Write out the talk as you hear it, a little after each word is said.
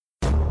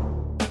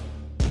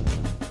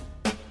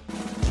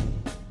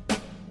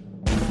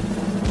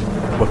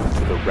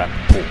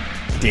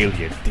Rappaport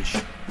Daily Edition,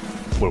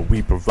 where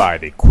we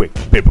provide a quick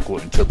biblical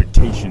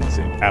interpretations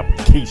and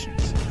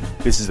applications.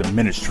 This is a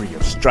ministry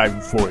of striving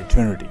for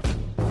eternity.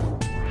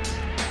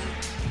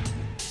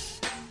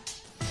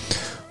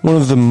 One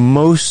of the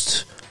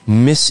most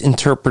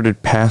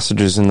misinterpreted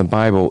passages in the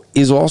Bible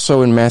is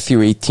also in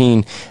Matthew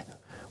 18.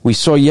 We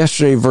saw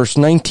yesterday verse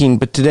 19,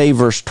 but today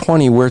verse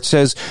 20, where it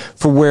says,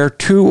 "For where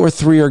 2 or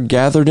 3 are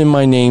gathered in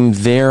my name,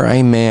 there I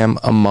am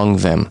among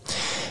them."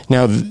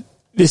 Now,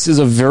 this is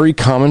a very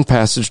common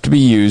passage to be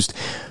used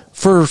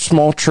for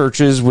small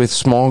churches with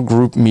small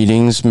group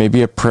meetings,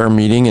 maybe a prayer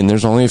meeting, and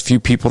there's only a few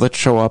people that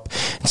show up.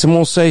 And someone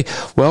will say,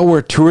 well,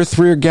 where 2 or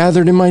 3 are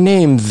gathered in my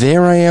name,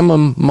 there I am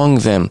among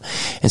them.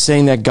 And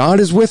saying that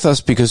God is with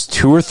us because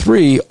 2 or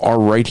 3 are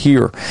right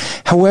here.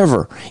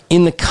 However,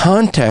 in the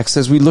context,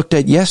 as we looked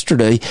at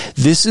yesterday,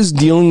 this is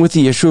dealing with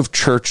the issue of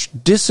church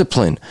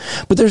discipline.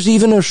 But there's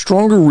even a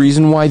stronger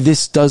reason why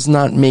this does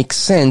not make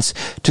sense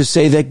to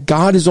say that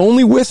God is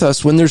only with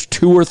us when there's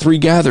 2 or 3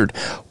 gathered.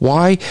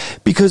 Why?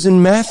 Because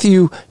in Matthew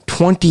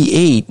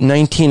 28,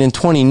 19 and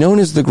 20, known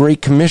as the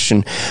Great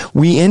Commission,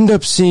 we end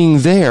up seeing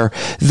there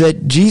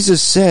that Jesus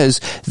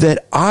says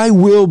that I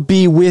will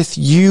be with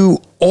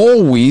you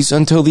always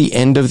until the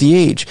end of the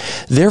age.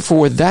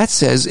 Therefore, what that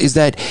says is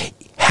that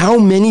how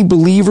many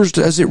believers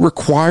does it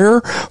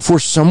require for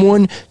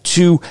someone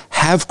to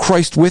have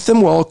Christ with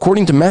them? Well,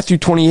 according to Matthew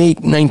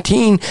 28,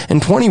 19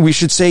 and 20, we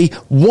should say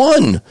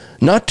 1,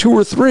 not 2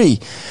 or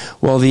 3.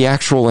 Well, the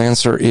actual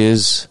answer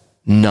is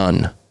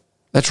none.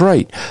 That's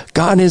right.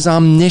 God is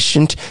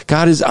omniscient.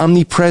 God is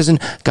omnipresent.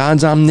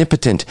 God's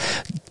omnipotent.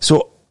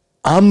 So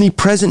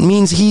omnipresent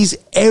means he's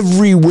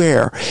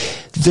everywhere.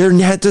 There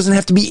doesn't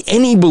have to be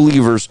any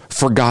believers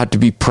for God to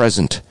be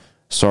present.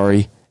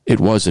 Sorry,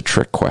 it was a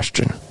trick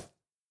question.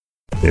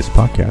 This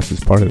podcast is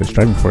part of the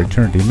Striving for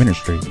Eternity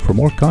ministry. For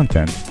more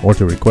content or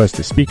to request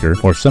a speaker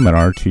or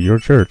seminar to your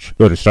church,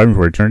 go to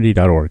strivingforeternity.org.